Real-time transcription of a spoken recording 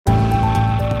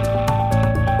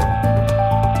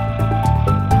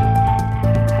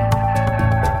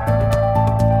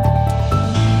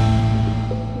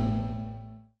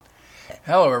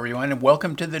Hello, everyone, and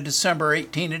welcome to the December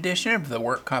 18 edition of the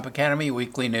Work Comp Academy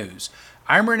Weekly News.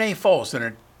 I'm Renee Foles,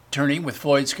 an attorney with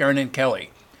Floyd, Skeren & Kelly.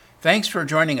 Thanks for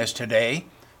joining us today.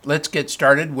 Let's get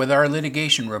started with our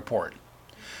litigation report.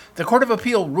 The Court of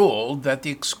Appeal ruled that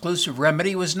the exclusive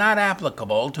remedy was not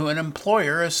applicable to an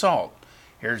employer assault.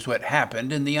 Here's what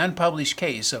happened in the unpublished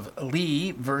case of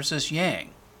Lee versus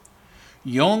Yang.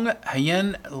 Young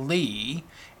Hyun Lee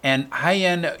and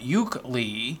Hyun Yuk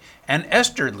Lee and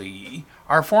Esther Lee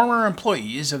are former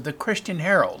employees of the Christian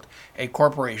Herald, a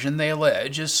corporation they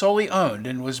allege is solely owned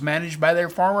and was managed by their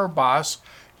former boss,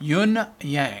 Yoon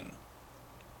Yang.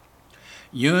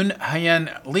 Yoon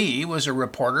Hyun Lee was a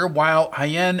reporter, while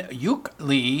Hyun Yuk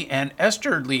Lee and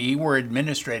Esther Lee were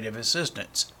administrative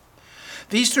assistants.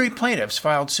 These three plaintiffs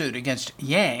filed suit against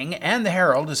Yang and the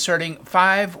Herald, asserting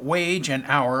 5 wage and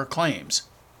hour claims.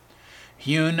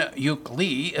 Hyun Yuk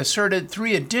Lee asserted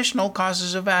 3 additional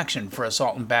causes of action for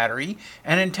assault and battery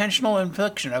and intentional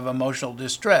infliction of emotional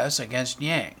distress against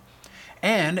Yang,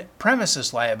 and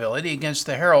premises liability against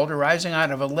the Herald arising out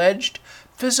of alleged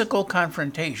physical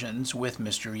confrontations with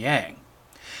Mr. Yang.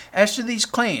 As to these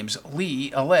claims,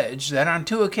 Lee alleged that on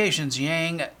 2 occasions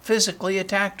Yang physically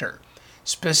attacked her.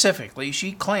 Specifically,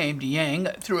 she claimed Yang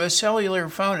threw a cellular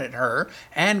phone at her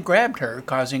and grabbed her,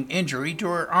 causing injury to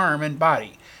her arm and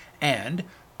body, and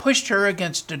pushed her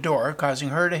against a door, causing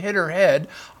her to hit her head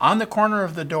on the corner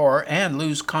of the door and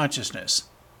lose consciousness.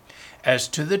 As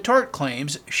to the tort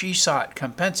claims, she sought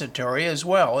compensatory as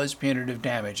well as punitive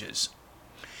damages.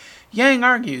 Yang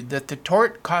argued that the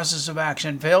tort causes of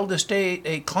action failed to state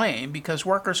a claim because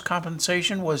workers'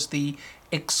 compensation was the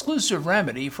exclusive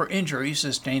remedy for injuries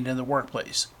sustained in the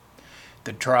workplace.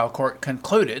 The trial court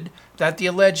concluded that the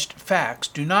alleged facts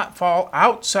do not fall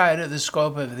outside of the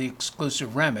scope of the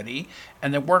exclusive remedy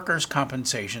and the workers'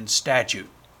 compensation statute.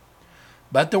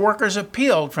 But the workers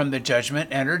appealed from the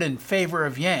judgment entered in favor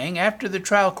of Yang after the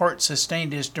trial court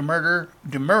sustained his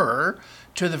demurrer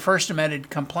to the first amended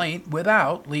complaint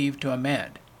without leave to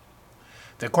amend.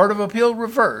 The Court of Appeal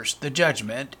reversed the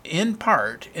judgment in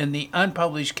part in the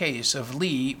unpublished case of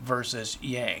Lee versus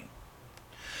Yang.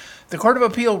 The Court of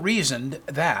Appeal reasoned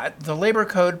that the Labor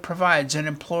Code provides an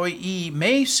employee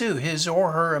may sue his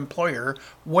or her employer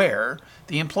where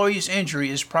the employee's injury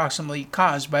is proximately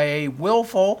caused by a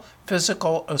willful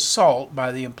physical assault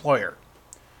by the employer.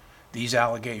 These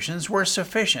allegations were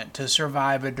sufficient to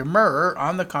survive a demurrer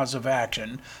on the cause of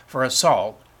action for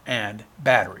assault and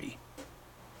battery.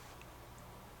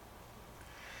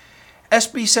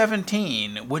 SB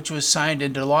 17, which was signed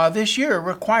into law this year,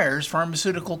 requires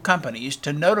pharmaceutical companies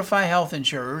to notify health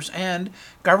insurers and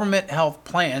government health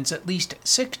plans at least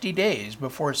 60 days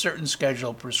before certain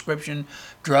scheduled prescription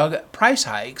drug price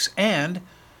hikes and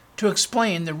to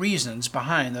explain the reasons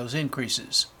behind those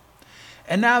increases.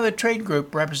 And now the trade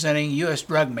group representing U.S.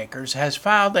 drug makers has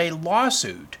filed a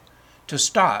lawsuit to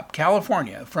stop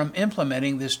California from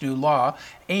implementing this new law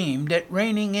aimed at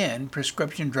reining in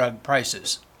prescription drug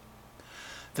prices.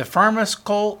 The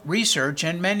Pharmaceutical Research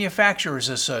and Manufacturers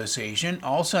Association,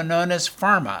 also known as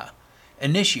PhRMA,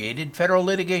 initiated federal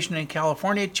litigation in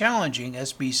California challenging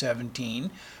SB 17,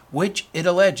 which it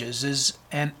alleges is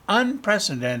an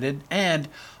unprecedented and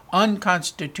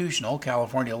unconstitutional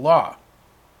California law.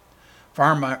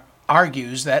 PhRMA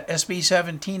argues that SB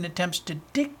 17 attempts to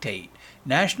dictate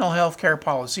national health care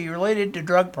policy related to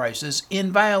drug prices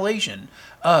in violation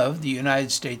of the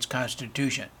United States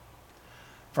Constitution.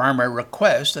 PhRMA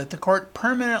requests that the court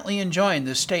permanently enjoin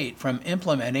the state from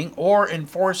implementing or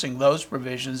enforcing those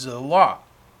provisions of the law.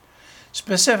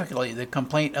 Specifically, the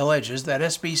complaint alleges that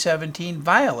SB 17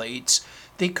 violates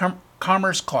the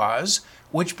Commerce Clause,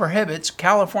 which prohibits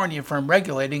California from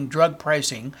regulating drug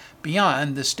pricing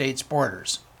beyond the state's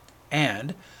borders,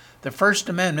 and the First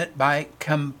Amendment by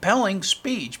compelling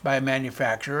speech by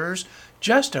manufacturers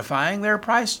justifying their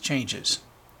price changes,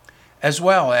 as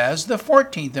well as the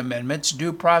 14th Amendment's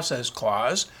Due Process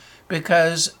Clause,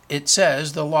 because it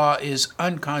says the law is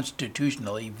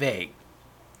unconstitutionally vague.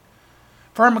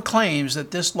 PhRMA claims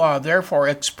that this law therefore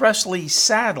expressly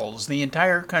saddles the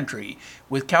entire country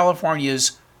with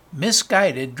California's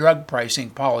misguided drug pricing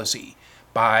policy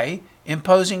by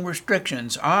imposing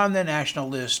restrictions on the national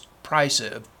list price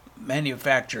of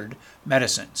manufactured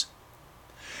medicines.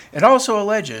 It also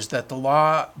alleges that the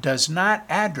law does not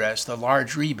address the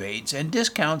large rebates and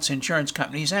discounts insurance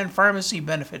companies and pharmacy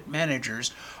benefit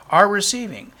managers are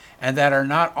receiving and that are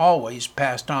not always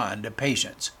passed on to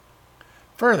patients.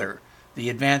 Further, the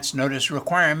advance notice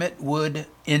requirement would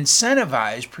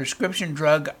incentivize prescription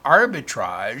drug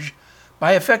arbitrage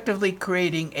by effectively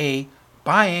creating a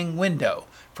buying window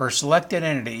for selected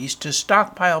entities to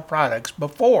stockpile products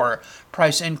before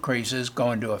price increases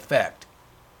go into effect.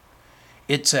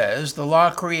 It says the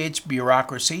law creates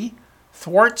bureaucracy,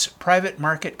 thwarts private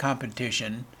market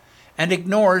competition, and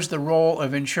ignores the role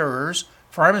of insurers,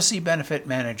 pharmacy benefit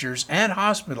managers, and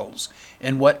hospitals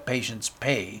in what patients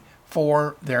pay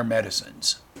for their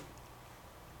medicines.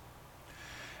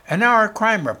 And now our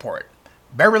crime report.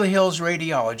 Beverly Hills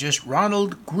radiologist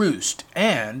Ronald Groost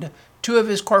and two of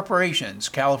his corporations,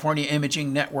 California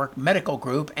Imaging Network Medical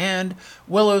Group and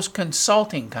Willows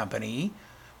Consulting Company,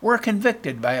 were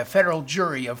convicted by a federal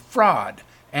jury of fraud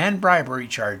and bribery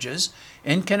charges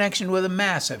in connection with a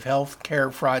massive health care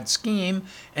fraud scheme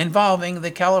involving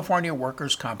the California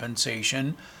Workers'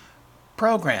 Compensation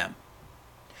Program.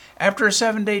 After a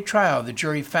 7-day trial, the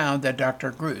jury found that Dr.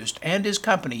 Groost and his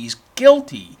companies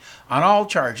guilty on all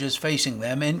charges facing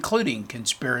them, including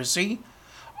conspiracy,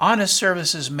 honest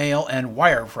services mail and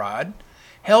wire fraud,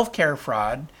 health care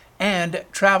fraud, and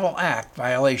Travel Act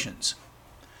violations.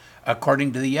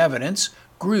 According to the evidence,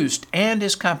 Groost and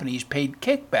his companies paid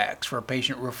kickbacks for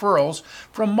patient referrals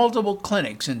from multiple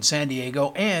clinics in San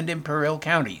Diego and Imperial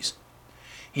counties.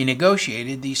 He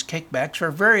negotiated these kickbacks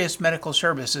for various medical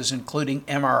services, including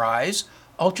MRIs,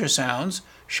 ultrasounds,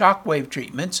 shockwave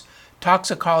treatments,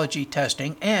 toxicology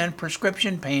testing, and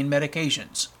prescription pain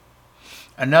medications.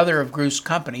 Another of Groost's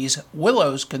companies,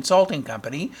 Willows Consulting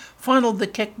Company, funneled the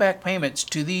kickback payments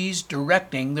to these,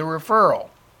 directing the referral.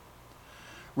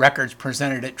 Records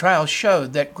presented at trial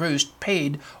showed that Groost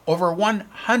paid over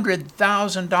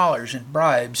 $100,000 in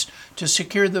bribes to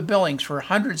secure the billings for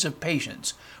hundreds of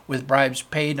patients, with bribes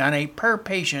paid on a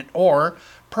per-patient or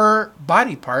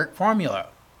per-body part formula.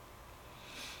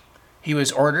 He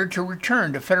was ordered to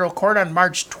return to federal court on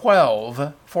March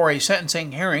 12 for a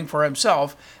sentencing hearing for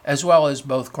himself as well as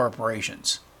both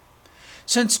corporations.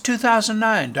 Since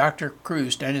 2009, Dr.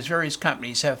 Groost and his various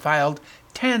companies have filed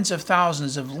tens of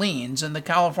thousands of liens in the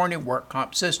California work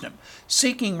comp system,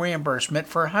 seeking reimbursement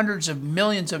for hundreds of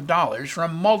millions of dollars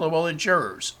from multiple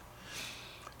insurers.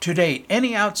 To date,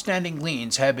 any outstanding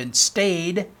liens have been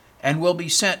stayed and will be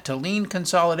sent to lien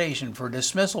consolidation for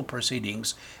dismissal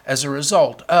proceedings as a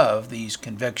result of these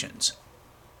convictions.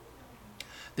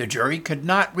 The jury could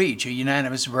not reach a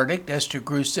unanimous verdict as to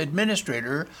Groost's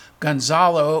administrator,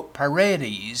 Gonzalo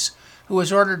Paredes, who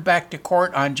was ordered back to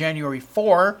court on January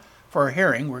 4 for a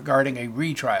hearing regarding a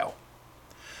retrial.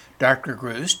 Dr.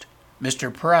 Groost,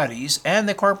 Mr. Paredes, and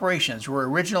the corporations were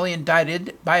originally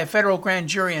indicted by a federal grand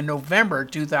jury in November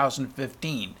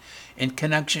 2015 in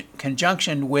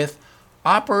conjunction with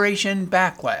Operation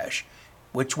Backlash,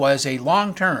 which was a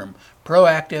long-term,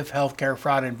 proactive healthcare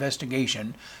fraud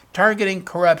investigation targeting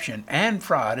corruption and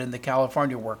fraud in the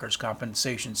California workers'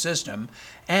 compensation system,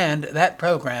 and that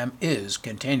program is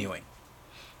continuing.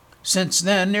 Since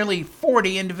then, nearly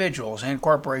 40 individuals and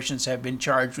corporations have been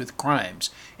charged with crimes,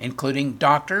 including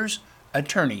doctors,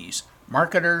 attorneys,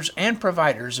 marketers, and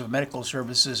providers of medical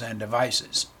services and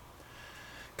devices.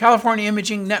 California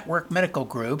Imaging Network Medical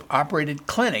Group operated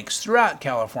clinics throughout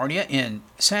California in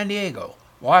San Diego,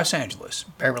 Los Angeles,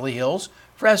 Beverly Hills,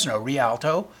 Fresno,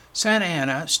 Rialto, Santa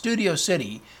Ana, Studio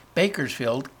City,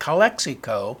 Bakersfield,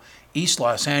 Calexico, East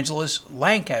Los Angeles,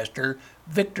 Lancaster,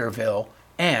 Victorville,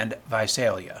 and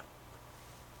Visalia.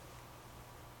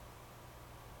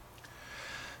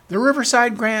 The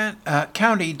Riverside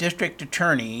County District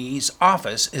Attorney's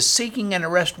Office is seeking an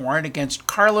arrest warrant against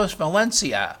Carlos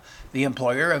Valencia, the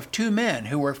employer of two men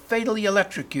who were fatally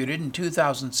electrocuted in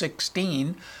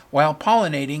 2016 while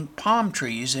pollinating palm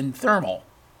trees in Thermal.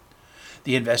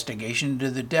 The investigation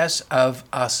into the deaths of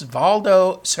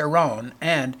Osvaldo Cerrón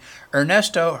and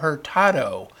Ernesto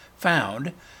Hurtado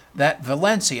found that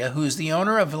Valencia, who is the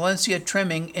owner of Valencia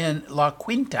Trimming in La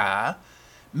Quinta,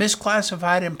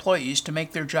 misclassified employees to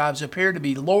make their jobs appear to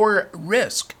be lower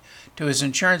risk to his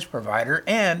insurance provider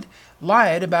and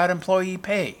lied about employee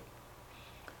pay.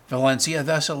 Valencia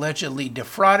thus allegedly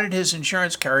defrauded his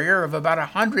insurance carrier of about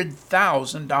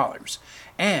 $100,000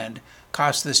 and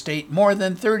cost the state more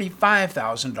than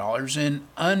 $35,000 in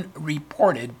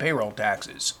unreported payroll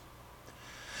taxes.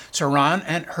 Cerrón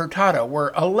and Hurtado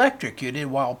were electrocuted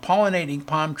while pollinating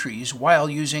palm trees while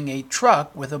using a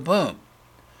truck with a boom.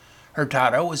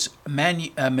 Hurtado was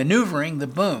maneuvering the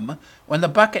boom when the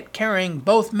bucket carrying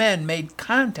both men made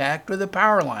contact with the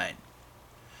power line.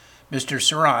 Mr.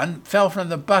 Cerrón fell from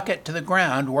the bucket to the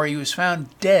ground where he was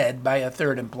found dead by a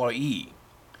third employee.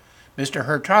 Mr.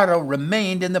 Hurtado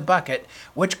remained in the bucket,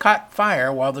 which caught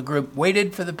fire while the group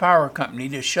waited for the power company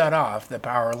to shut off the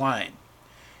power line.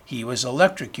 He was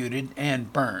electrocuted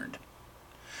and burned.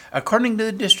 According to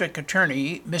the district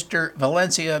attorney, Mr.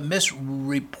 Valencia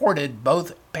misreported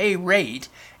both pay rate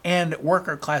and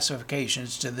worker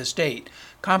classifications to the state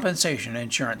compensation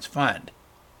insurance fund.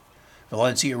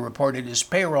 Valencia reported his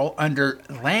payroll under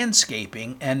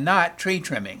landscaping and not tree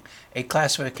trimming, a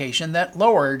classification that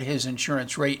lowered his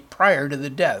insurance rate prior to the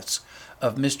deaths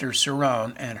of Mr.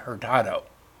 Cerrone and Hurtado.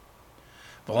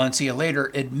 Valencia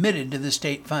later admitted to the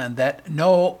state fund that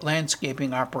no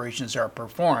landscaping operations are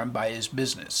performed by his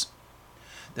business.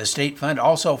 The state fund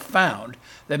also found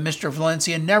that Mr.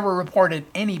 Valencia never reported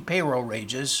any payroll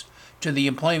raises to the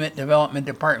Employment Development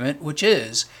Department, which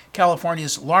is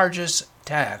California's largest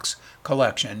tax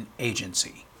collection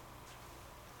agency.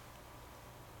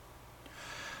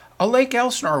 A Lake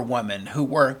Elsinore woman who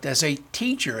worked as a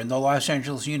teacher in the Los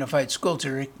Angeles Unified School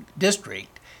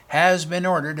District has been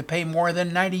ordered to pay more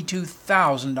than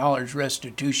 $92,000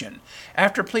 restitution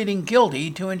after pleading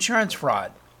guilty to insurance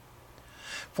fraud.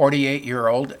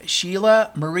 48-year-old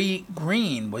Sheila Marie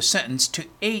Green was sentenced to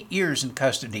 8 years in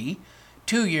custody,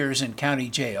 2 years in county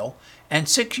jail, and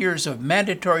 6 years of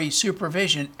mandatory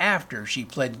supervision after she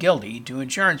pled guilty to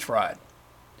insurance fraud.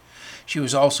 She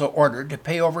was also ordered to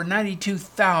pay over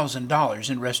 $92,000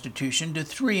 in restitution to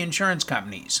 3 insurance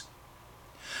companies.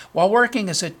 While working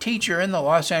as a teacher in the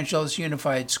Los Angeles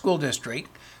Unified School District,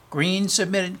 Green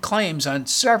submitted claims on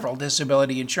several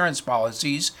disability insurance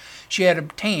policies she had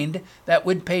obtained that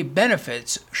would pay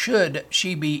benefits should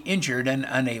she be injured and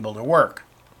unable to work.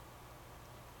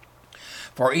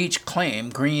 For each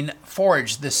claim, Green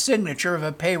forged the signature of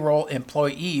a payroll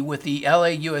employee with the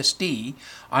LAUSD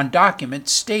on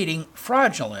documents stating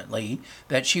fraudulently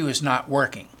that she was not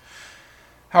working.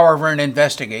 However, an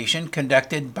investigation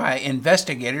conducted by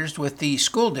investigators with the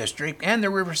school district and the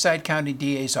Riverside County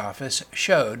DA's office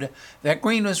showed that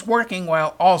Green was working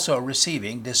while also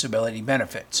receiving disability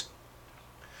benefits.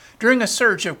 During a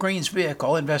search of Green's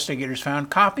vehicle, investigators found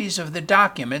copies of the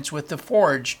documents with the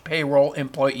forged payroll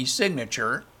employee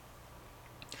signature,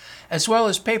 as well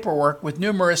as paperwork with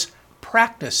numerous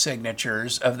practice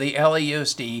signatures of the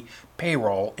LAUSD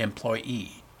payroll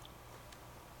employee.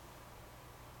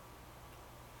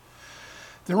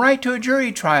 The right to a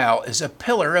jury trial is a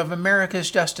pillar of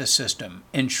America's justice system,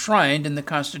 enshrined in the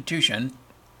Constitution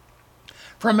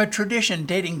from a tradition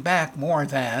dating back more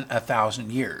than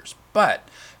 1,000 years. But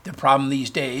the problem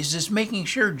these days is making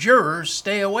sure jurors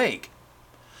stay awake.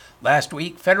 Last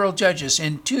week, federal judges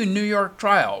in 2 New York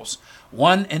trials,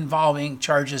 one involving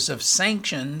charges of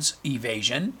sanctions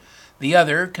evasion, the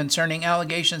other concerning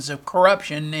allegations of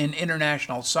corruption in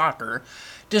international soccer,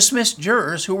 dismissed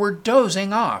jurors who were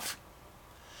dozing off.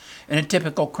 In a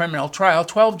typical criminal trial,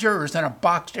 12 jurors in a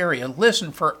boxed area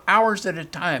listen for hours at a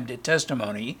time to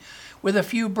testimony, with a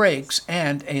few breaks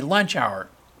and a lunch hour.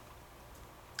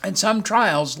 And some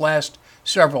trials last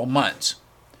several months.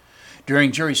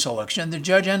 During jury selection, the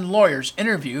judge and lawyers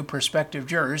interview prospective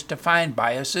jurors to find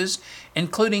biases,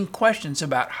 including questions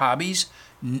about hobbies,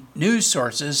 news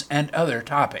sources, and other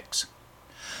topics.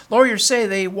 Lawyers say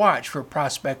they watch for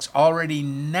prospects already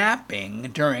napping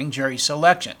during jury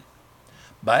selection.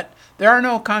 But there are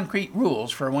no concrete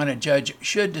rules for when a judge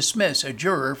should dismiss a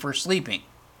juror for sleeping.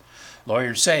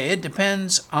 Lawyers say it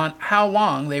depends on how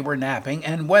long they were napping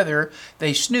and whether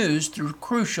they snoozed through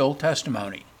crucial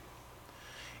testimony.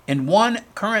 In one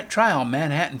current trial,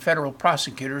 Manhattan federal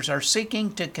prosecutors are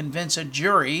seeking to convince a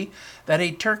jury that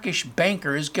a Turkish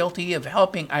banker is guilty of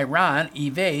helping Iran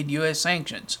evade U.S.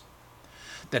 sanctions.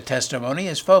 The testimony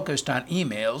is focused on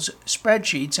emails,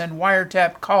 spreadsheets, and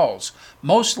wiretapped calls,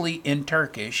 mostly in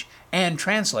Turkish and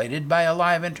translated by a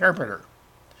live interpreter.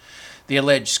 The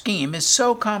alleged scheme is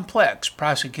so complex,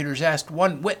 prosecutors asked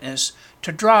one witness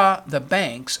to draw the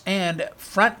banks and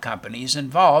front companies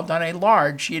involved on a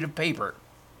large sheet of paper.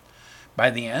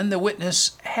 By the end, the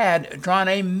witness had drawn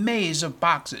a maze of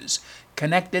boxes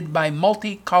connected by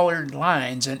multicolored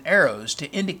lines and arrows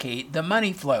to indicate the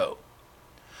money flow.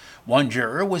 One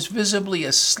juror was visibly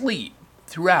asleep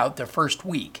throughout the first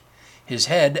week, his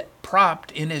head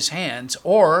propped in his hands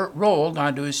or rolled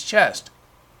onto his chest.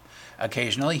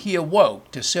 Occasionally, he awoke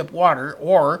to sip water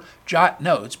or jot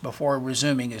notes before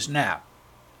resuming his nap.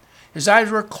 His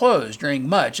eyes were closed during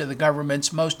much of the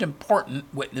government's most important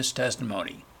witness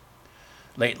testimony.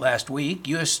 Late last week,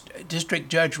 U.S. District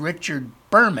Judge Richard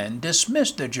Berman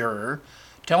dismissed the juror,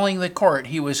 telling the court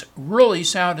he was really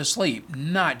sound asleep,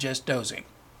 not just dozing.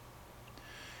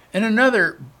 In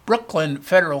another Brooklyn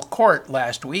federal court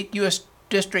last week, U.S.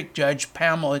 District Judge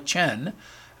Pamela Chen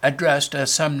addressed a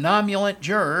somnolent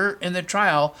juror in the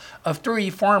trial of 3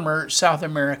 former South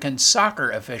American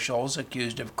soccer officials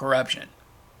accused of corruption.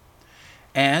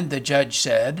 And the judge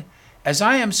said, As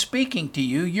I am speaking to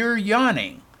you, you're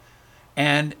yawning.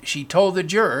 And she told the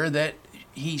juror that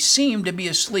he seemed to be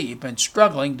asleep and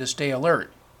struggling to stay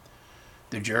alert.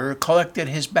 The juror collected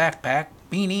his backpack,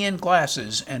 beanie, and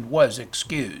glasses and was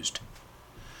excused.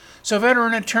 So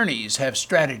veteran attorneys have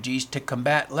strategies to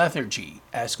combat lethargy,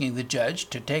 asking the judge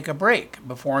to take a break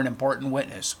before an important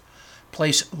witness,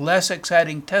 place less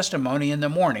exciting testimony in the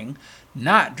morning,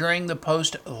 not during the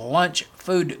post-lunch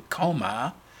food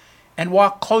coma, and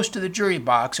walk close to the jury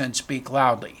box and speak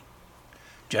loudly.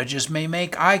 Judges may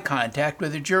make eye contact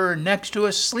with a juror next to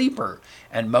a sleeper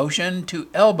and motion to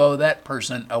elbow that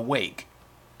person awake.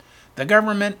 The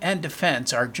government and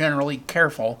defense are generally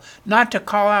careful not to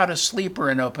call out a sleeper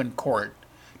in open court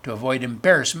to avoid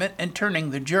embarrassment and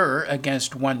turning the juror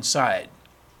against one side.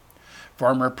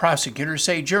 Former prosecutors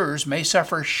say jurors may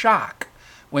suffer shock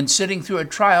when sitting through a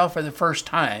trial for the first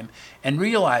time and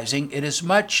realizing it is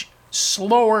much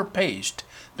slower paced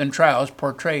than trials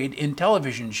portrayed in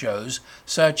television shows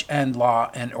such as Law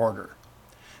and Order.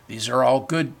 These are all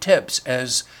good tips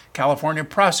as California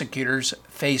prosecutors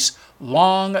face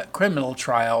long criminal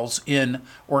trials in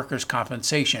workers'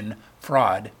 compensation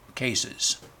fraud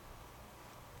cases.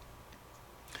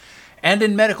 And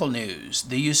in medical news,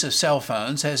 the use of cell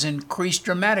phones has increased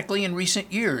dramatically in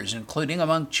recent years, including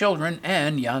among children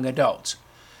and young adults.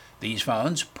 These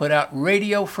phones put out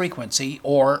radio frequency,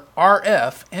 or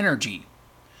RF, energy.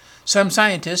 Some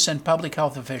scientists and public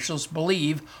health officials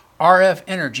believe RF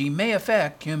energy may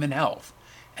affect human health.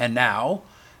 And now,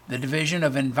 the Division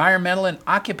of Environmental and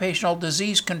Occupational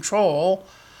Disease Control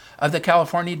of the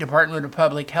California Department of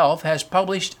Public Health has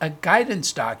published a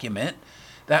guidance document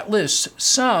that lists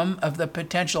some of the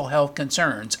potential health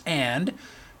concerns and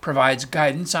provides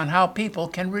guidance on how people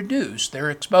can reduce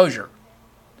their exposure.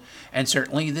 And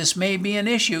certainly this may be an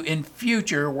issue in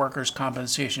future workers'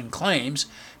 compensation claims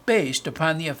based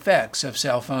upon the effects of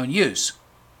cell phone use.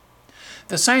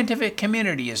 The scientific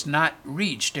community has not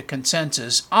reached a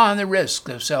consensus on the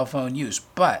risks of cell phone use,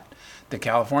 but the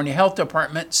California Health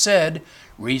Department said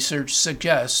research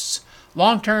suggests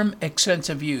long-term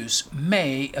extensive use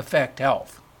may affect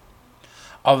health.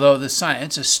 Although the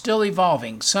science is still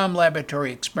evolving, some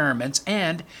laboratory experiments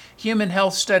and human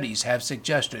health studies have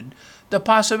suggested the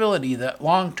possibility that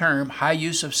long-term high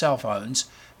use of cell phones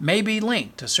may be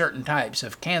linked to certain types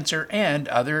of cancer and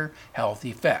other health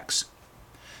effects.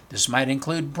 This might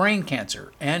include brain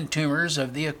cancer and tumors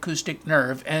of the acoustic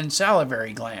nerve and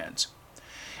salivary glands,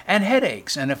 and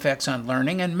headaches and effects on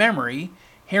learning and memory,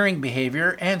 hearing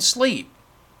behavior, and sleep.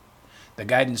 The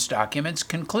guidance documents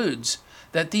concludes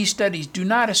that these studies do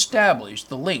not establish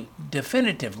the link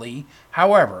definitively,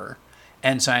 however,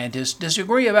 and scientists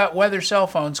disagree about whether cell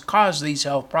phones cause these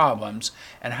health problems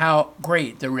and how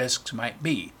great the risks might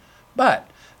be.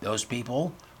 But those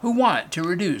people who want to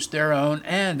reduce their own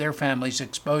and their family's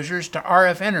exposures to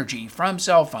RF energy from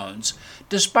cell phones,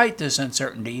 despite this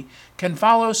uncertainty, can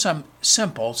follow some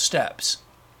simple steps.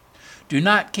 Do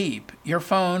not keep your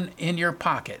phone in your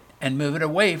pocket and move it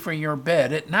away from your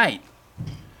bed at night.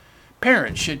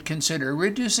 Parents should consider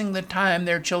reducing the time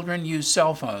their children use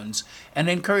cell phones and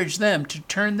encourage them to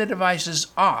turn the devices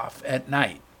off at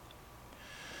night.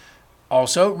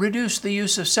 Also, reduce the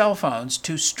use of cell phones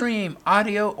to stream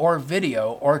audio or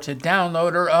video or to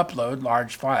download or upload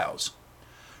large files.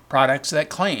 Products that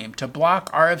claim to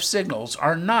block RF signals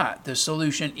are not the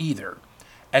solution either.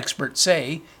 Experts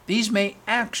say these may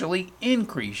actually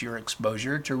increase your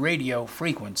exposure to radio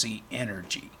frequency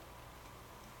energy.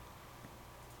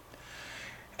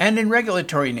 And in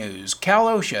regulatory news, Cal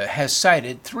OSHA has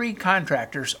cited 3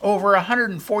 contractors over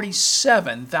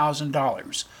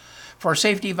 $147,000 for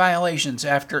safety violations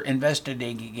after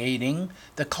investigating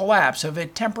the collapse of a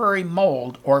temporary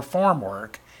mold or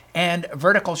formwork and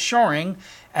vertical shoring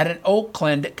at an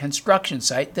Oakland construction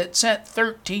site that sent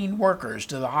 13 workers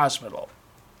to the hospital.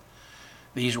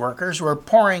 These workers were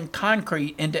pouring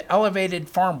concrete into elevated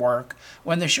formwork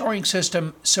when the shoring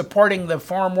system supporting the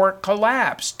formwork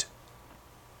collapsed.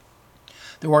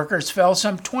 The workers fell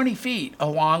some 20 feet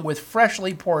along with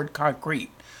freshly poured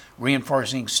concrete,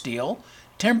 reinforcing steel,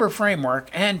 timber framework,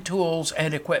 and tools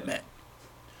and equipment.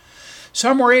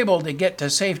 Some were able to get to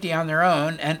safety on their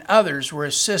own, and others were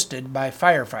assisted by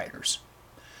firefighters.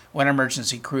 When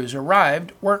emergency crews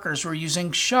arrived, workers were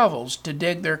using shovels to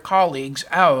dig their colleagues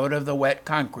out of the wet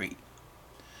concrete.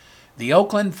 The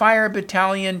Oakland Fire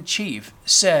Battalion chief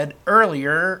said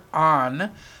earlier on,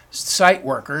 site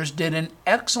workers did an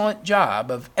excellent job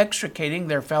of extricating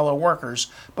their fellow workers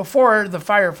before the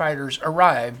firefighters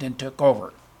arrived and took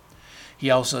over. He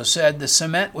also said the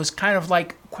cement was kind of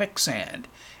like quicksand,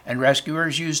 and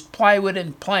rescuers used plywood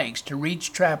and planks to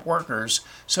reach trapped workers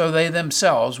so they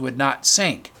themselves would not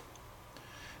sink.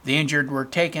 The injured were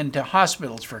taken to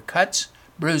hospitals for cuts,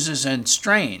 bruises, and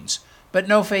strains, but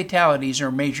no fatalities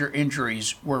or major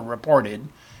injuries were reported,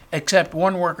 except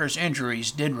one worker's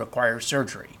injuries did require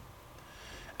surgery.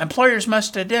 Employers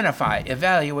must identify,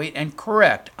 evaluate, and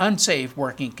correct unsafe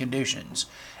working conditions,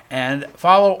 and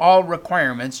follow all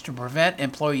requirements to prevent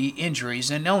employee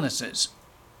injuries and illnesses.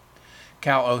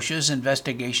 Cal-OSHA's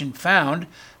investigation found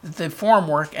that the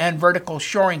formwork and vertical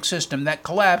shoring system that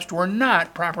collapsed were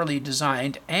not properly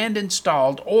designed and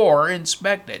installed or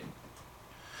inspected.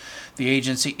 The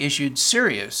agency issued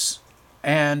serious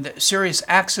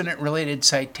accident-related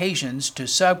citations to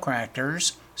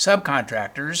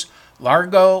subcontractors,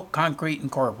 Largo Concrete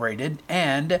Incorporated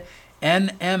and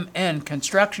NMN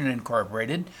Construction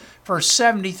Incorporated, for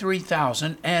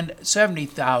 $73,000 and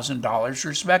 $70,000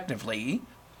 respectively,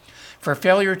 for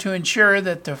failure to ensure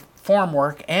that the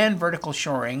formwork and vertical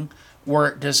shoring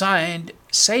were designed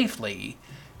safely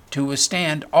to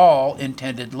withstand all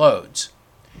intended loads,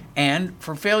 and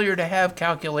for failure to have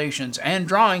calculations and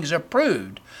drawings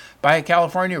approved by a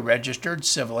California registered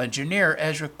civil engineer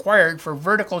as required for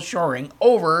vertical shoring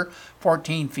over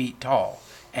 14 feet tall,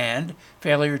 and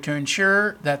failure to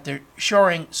ensure that the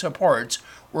shoring supports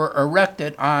were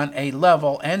erected on a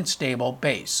level and stable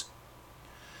base.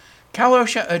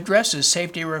 Cal-OSHA addresses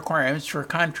safety requirements for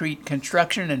concrete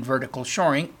construction and vertical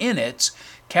shoring in its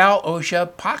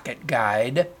Cal-OSHA Pocket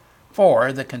Guide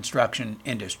for the construction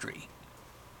industry.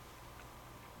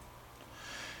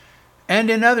 And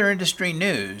in other industry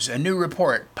news, a new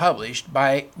report published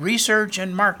by Research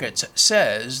and Markets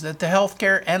says that the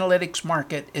healthcare analytics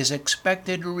market is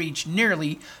expected to reach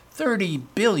nearly $30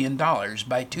 billion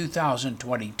by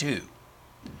 2022.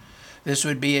 This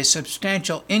would be a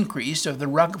substantial increase of the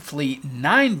roughly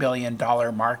 $9 billion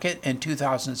market in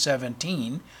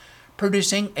 2017,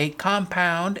 producing a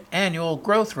compound annual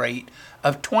growth rate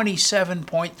of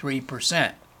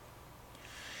 27.3%.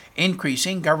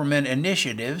 Increasing government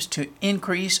initiatives to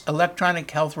increase electronic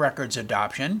health records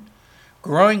adoption,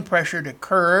 growing pressure to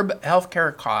curb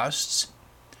healthcare costs,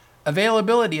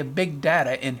 availability of big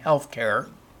data in healthcare,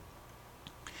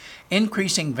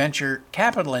 increasing venture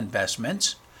capital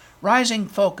investments, rising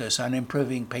focus on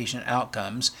improving patient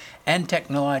outcomes, and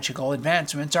technological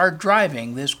advancements are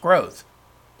driving this growth.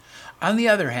 On the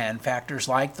other hand, factors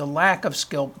like the lack of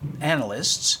skilled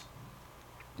analysts,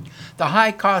 the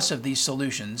high cost of these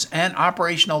solutions, and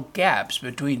operational gaps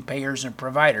between payers and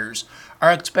providers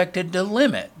are expected to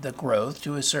limit the growth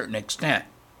to a certain extent.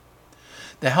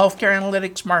 The healthcare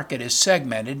analytics market is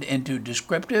segmented into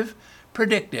descriptive,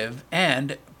 predictive,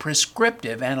 and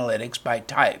prescriptive analytics by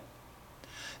type.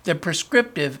 The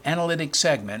prescriptive analytics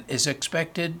segment is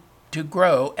expected to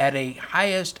grow at a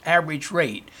highest average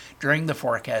rate during the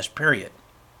forecast period.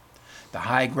 The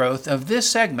high growth of this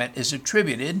segment is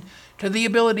attributed to the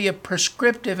ability of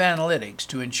prescriptive analytics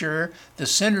to ensure the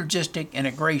synergistic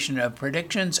integration of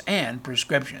predictions and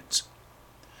prescriptions.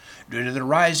 Due to the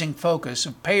rising focus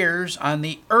of payers on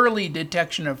the early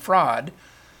detection of fraud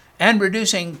and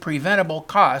reducing preventable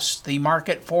costs, the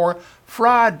market for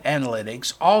fraud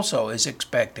analytics also is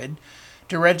expected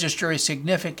to register a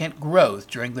significant growth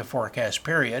during the forecast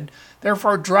period,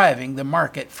 therefore driving the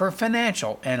market for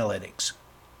financial analytics.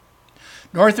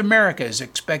 North America is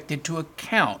expected to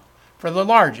account for the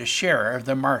largest share of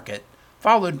the market,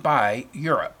 followed by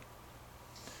Europe.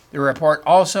 The report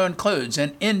also includes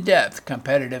an in-depth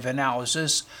competitive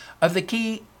analysis of the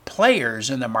key players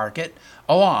in the market,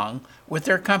 along with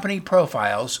their company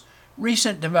profiles,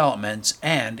 recent developments,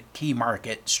 and key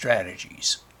market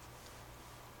strategies.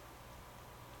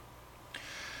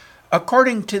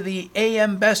 According to the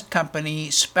AM Best Company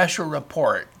special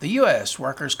report, the U.S.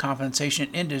 workers' compensation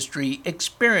industry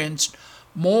experienced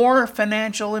more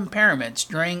financial impairments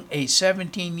during a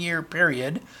 17-year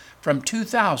period from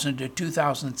 2000 to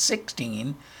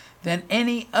 2016 than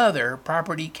any other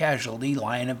property casualty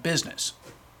line of business.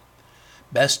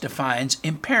 Best defines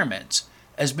impairments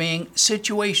as being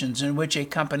situations in which a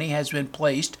company has been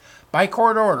placed by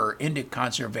court order into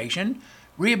conservation,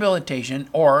 rehabilitation,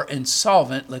 or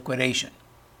insolvent liquidation.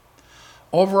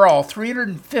 Overall,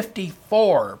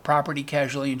 354 property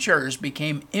casualty insurers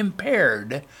became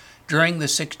impaired during the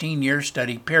 16-year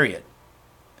study period.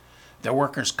 The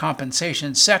workers'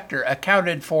 compensation sector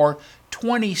accounted for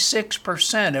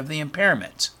 26% of the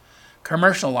impairments.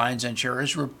 Commercial lines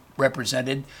insurers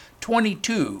represented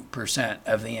 22%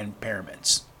 of the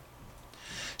impairments.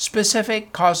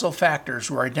 Specific causal factors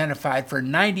were identified for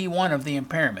 91 of the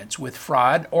impairments, with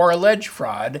fraud or alleged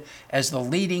fraud as the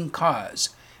leading cause,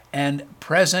 and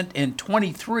present in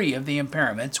 23 of the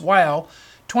impairments, while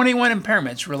 21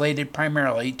 impairments related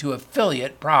primarily to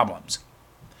affiliate problems.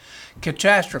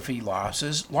 Catastrophe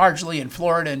losses, largely in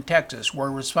Florida and Texas,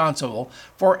 were responsible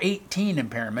for 18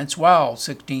 impairments, while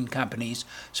 16 companies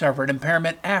suffered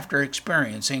impairment after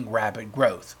experiencing rapid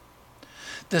growth.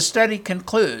 The study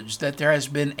concludes that there has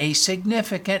been a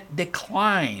significant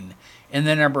decline in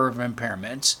the number of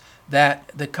impairments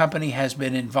that the company has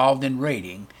been involved in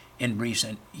rating in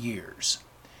recent years.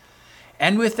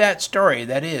 And with that story,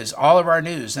 that is all of our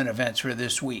news and events for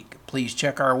this week. Please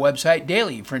check our website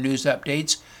daily for news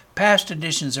updates, past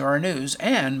editions of our news,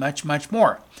 and much, much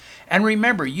more. And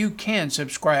remember, you can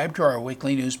subscribe to our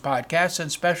weekly news podcasts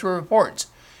and special reports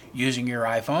using your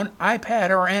iPhone, iPad,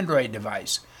 or Android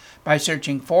device by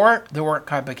searching for The Work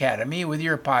Comp Academy with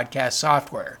your podcast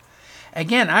software.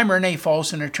 Again, I'm Renee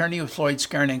Folsom, attorney with Floyd,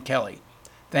 Skeren & Kelly.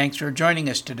 Thanks for joining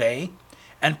us today,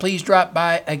 and please drop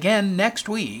by again next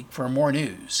week for more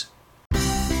news.